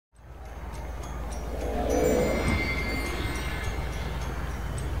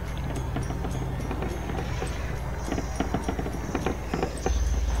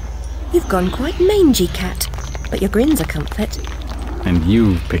gone quite mangy, Cat, but your grin's a comfort. And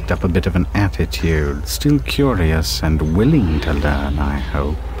you've picked up a bit of an attitude, still curious and willing to learn, I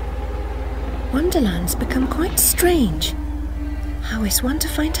hope. Wonderland's become quite strange. How is one to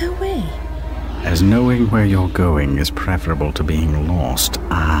find her way? As knowing where you're going is preferable to being lost,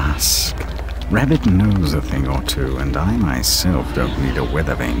 ask. Rabbit knows a thing or two, and I myself don't need a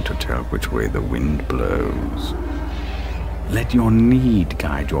weather vane to tell which way the wind blows. Let your need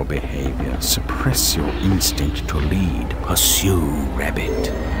guide your behavior. Suppress your instinct to lead. Pursue, Rabbit.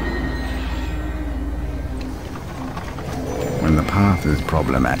 When the path is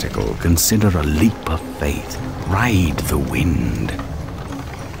problematical, consider a leap of faith. Ride the wind.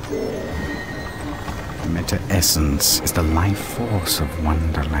 Meta-essence is the life force of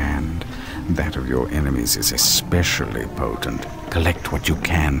Wonderland. That of your enemies is especially potent. Collect what you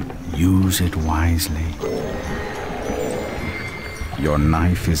can. Use it wisely. Your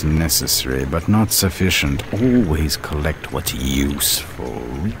knife is necessary, but not sufficient. Always collect what's useful.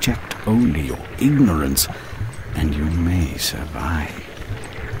 Reject only your ignorance, and you may survive.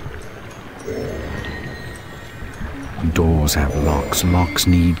 Doors have locks. Locks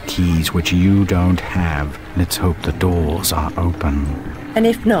need keys, which you don't have. Let's hope the doors are open. And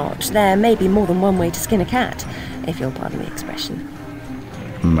if not, there may be more than one way to skin a cat, if you'll pardon the expression.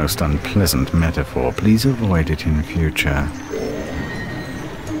 Most unpleasant metaphor. Please avoid it in future.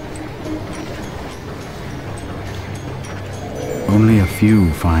 Only a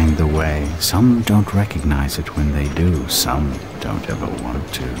few find the way. Some don't recognize it when they do. Some don't ever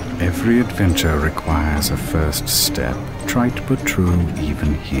want to. Every adventure requires a first step. Trite but true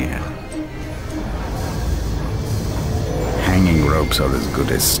even here. Hanging ropes are as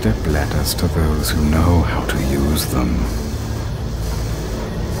good as step ladders to those who know how to use them.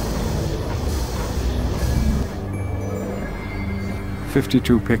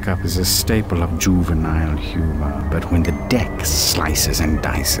 .52 pickup is a staple of juvenile humor, but when the deck slices and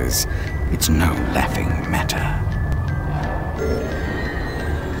dices, it's no laughing matter.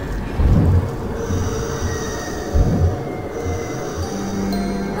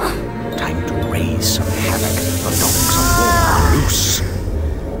 Time to raise some havoc. The dogs of war are loose.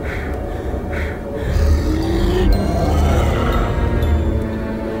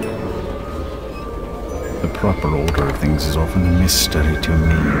 The proper order of things is often a mystery to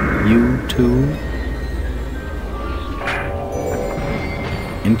me. You too?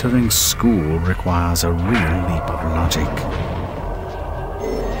 Entering school requires a real leap of logic.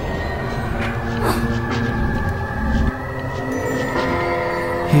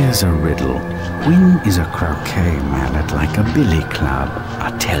 Here's a riddle. When is a croquet mallet like a billy club?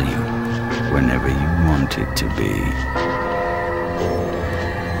 I'll tell you, whenever you want it to be.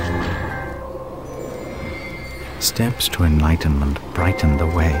 Steps to enlightenment brighten the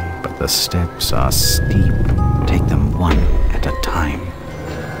way, but the steps are steep. Take them one at a time.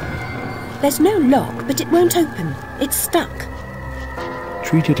 There's no lock, but it won't open. It's stuck.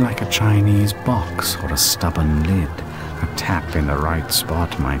 Treat it like a Chinese box or a stubborn lid. A tap in the right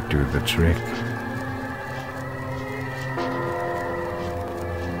spot might do the trick.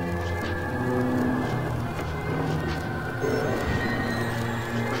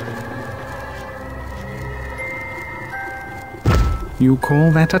 You call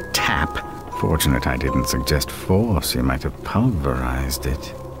that a tap? Fortunate I didn't suggest force. You might have pulverized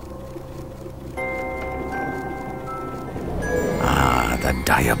it. Ah, the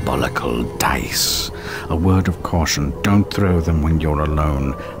diabolical dice. A word of caution, don't throw them when you're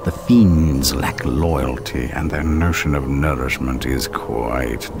alone. The fiends lack loyalty, and their notion of nourishment is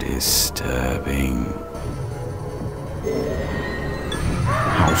quite disturbing.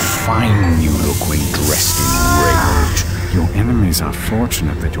 How fine you look when dressed in rage. Your enemies are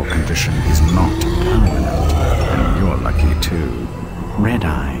fortunate that your condition is not permanent, and you're lucky too. Red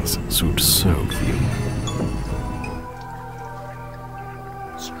eyes suit so few.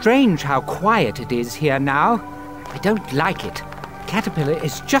 Strange how quiet it is here now. I don't like it. Caterpillar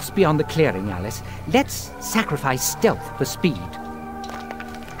is just beyond the clearing, Alice. Let's sacrifice stealth for speed.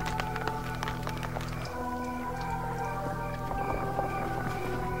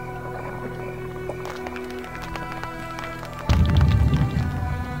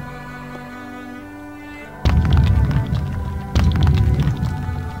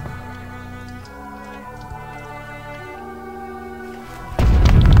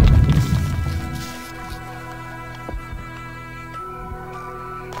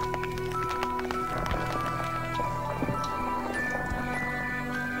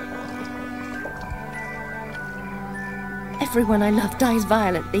 Everyone I love dies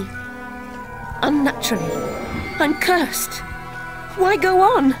violently. Unnaturally. I'm cursed. Why go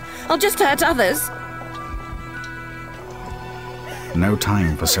on? I'll just hurt others. No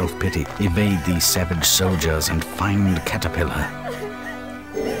time for self-pity. Evade these savage soldiers and find Caterpillar.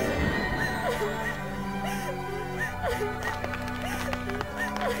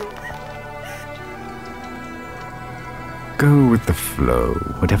 Go with the flow.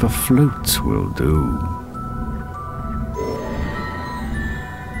 Whatever floats will do.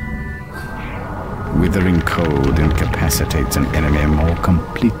 Withering cold incapacitates an enemy more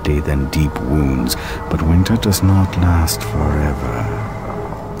completely than deep wounds, but winter does not last forever.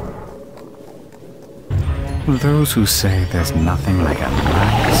 Those who say there's nothing like a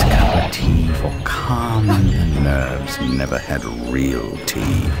nice cup of tea for calming the nerves never had real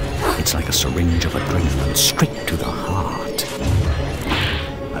tea. It's like a syringe of adrenaline straight to the heart.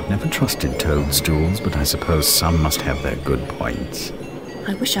 I've never trusted toadstools, but I suppose some must have their good points.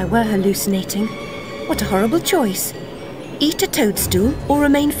 I wish I were hallucinating. What a horrible choice. Eat a toadstool or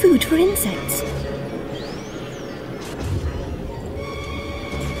remain food for insects.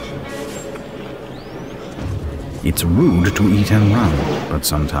 It's rude to eat and run, but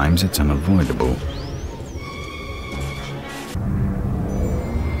sometimes it's unavoidable.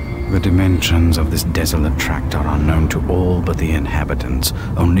 The dimensions of this desolate tract are unknown to all but the inhabitants.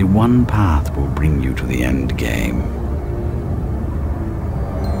 Only one path will bring you to the end game.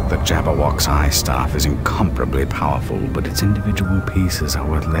 The Jabberwock's eye staff is incomparably powerful, but its individual pieces are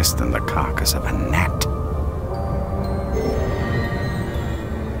worth less than the carcass of a gnat.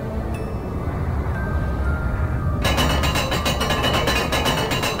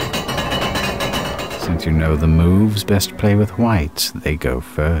 Since you know the moves, best play with whites. They go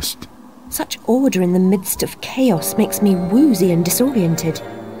first. Such order in the midst of chaos makes me woozy and disoriented.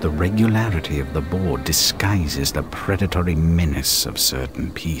 The regularity of the board disguises the predatory menace of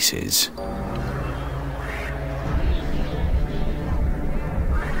certain pieces.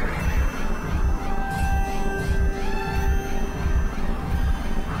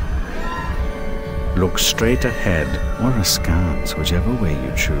 Look straight ahead or askance, whichever way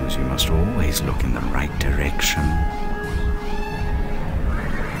you choose, you must always look in the right direction.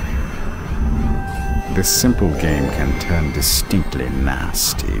 This simple game can turn distinctly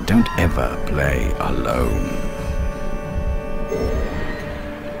nasty. Don't ever play alone.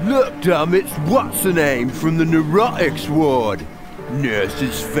 Look, damn, it's what's-her-name from the neurotics ward.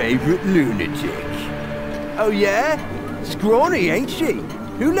 Nurse's favourite lunatic. Oh yeah? Scrawny, ain't she?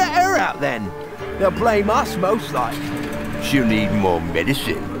 Who let her out then? They'll blame us most like. She'll need more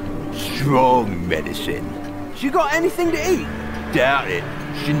medicine. Strong medicine. She got anything to eat? Doubt it.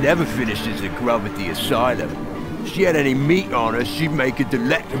 She never finishes the grub at the asylum. If she had any meat on her, she'd make a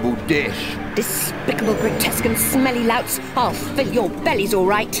delectable dish. Despicable, grotesque and smelly louts. I'll fill your bellies all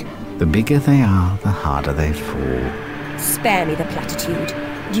right. The bigger they are, the harder they fall. Spare me the platitude.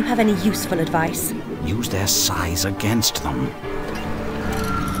 Do you have any useful advice? Use their size against them.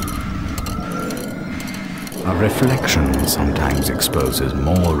 A reflection sometimes exposes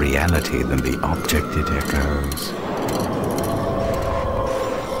more reality than the object it echoes.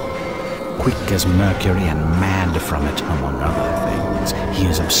 Quick as Mercury and mad from it, among other things. He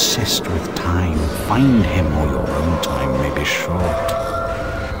is obsessed with time. Find him or your own time may be short.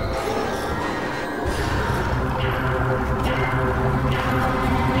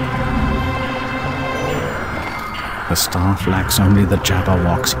 The staff lacks only the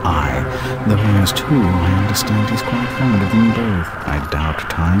Jabberwock's eye, though he has two. I understand he's quite fond of them both. I doubt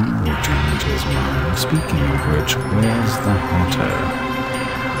time will change his mind. Speaking of which, where's the Hatter?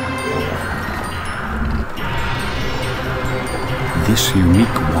 This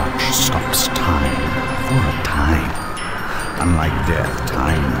unique watch stops time, for a time. Unlike death,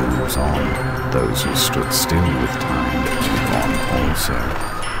 time moves on. Those who stood still with time move on also,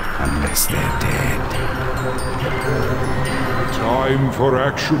 unless they're dead. Time for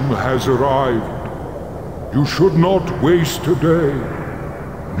action has arrived. You should not waste a day.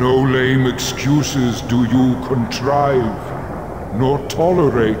 No lame excuses do you contrive, nor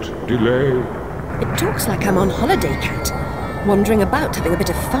tolerate delay. It talks like I'm on holiday, Cat. Wandering about having a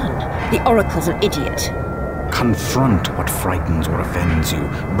bit of fun. The Oracle's an idiot. Confront what frightens or offends you.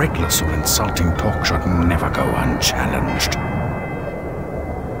 Reckless or insulting talk should never go unchallenged.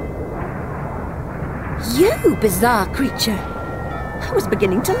 You bizarre creature. I was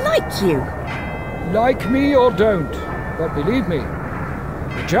beginning to like you. Like me or don't, but believe me,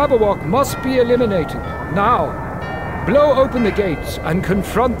 the Jabberwock must be eliminated, now. Blow open the gates and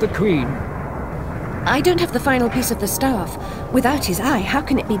confront the Queen. I don't have the final piece of the staff. Without his eye, how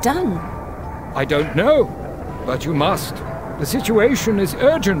can it be done? I don't know, but you must. The situation is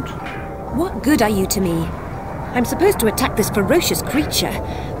urgent. What good are you to me? I'm supposed to attack this ferocious creature,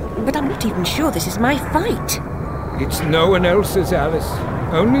 but I'm not even sure this is my fight. It's no one else's, Alice.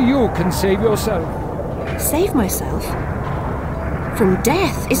 Only you can save yourself. Save myself? From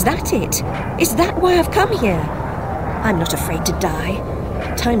death, is that it? Is that why I've come here? I'm not afraid to die.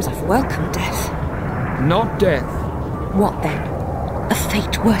 At times I've welcomed death. Not death. What then? A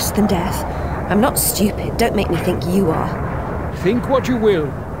fate worse than death? I'm not stupid, don't make me think you are. Think what you will,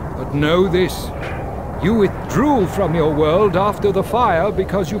 but know this. You withdrew from your world after the fire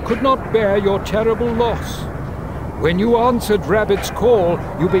because you could not bear your terrible loss. When you answered Rabbit's call,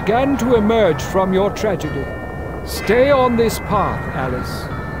 you began to emerge from your tragedy. Stay on this path, Alice.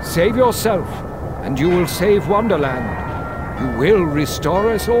 Save yourself, and you will save Wonderland. You will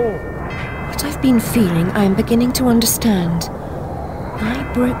restore us all. What I've been feeling, I am beginning to understand.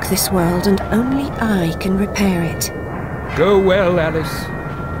 I broke this world, and only I can repair it. Go well, Alice.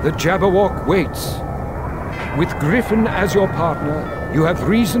 The Jabberwock waits. With Griffin as your partner, you have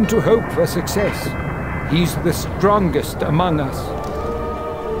reason to hope for success. He's the strongest among us.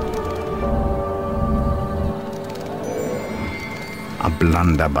 A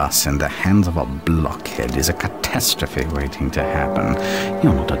blunderbuss in the hands of a blockhead is a catastrophe waiting to happen.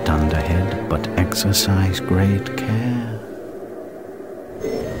 You're not a dunderhead, but exercise great care.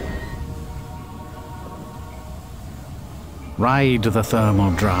 Ride the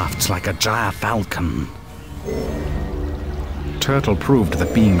thermal drafts like a gyrfalcon. Turtle proved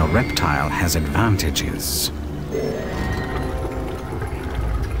that being a reptile has advantages.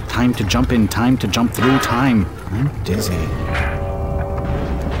 Time to jump in, time to jump through time. I'm dizzy.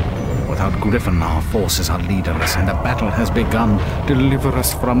 Without Griffin, our forces are leaderless, and a battle has begun. Deliver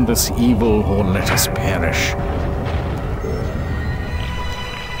us from this evil, or let us perish.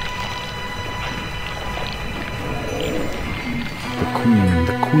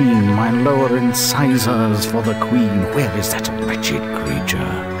 The Queen, my lower incisors for the Queen. Where is that wretched creature?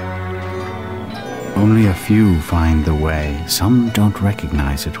 Only a few find the way. Some don't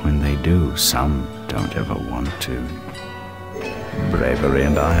recognize it when they do. Some don't ever want to. Bravery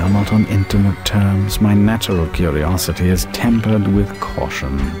and I are not on intimate terms. My natural curiosity is tempered with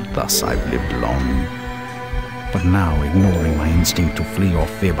caution. Thus I've lived long. But now, ignoring my instinct to flee or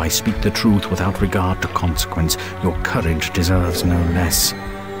fib, I speak the truth without regard to consequence. Your courage deserves no less.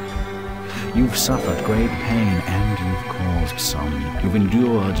 You've suffered great pain, and you've caused some. You've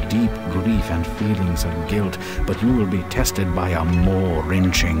endured deep grief and feelings of guilt, but you will be tested by a more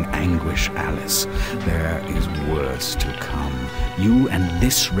wrenching anguish, Alice. There is worse to come. You and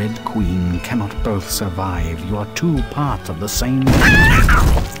this Red Queen cannot both survive. You are two parts of the same...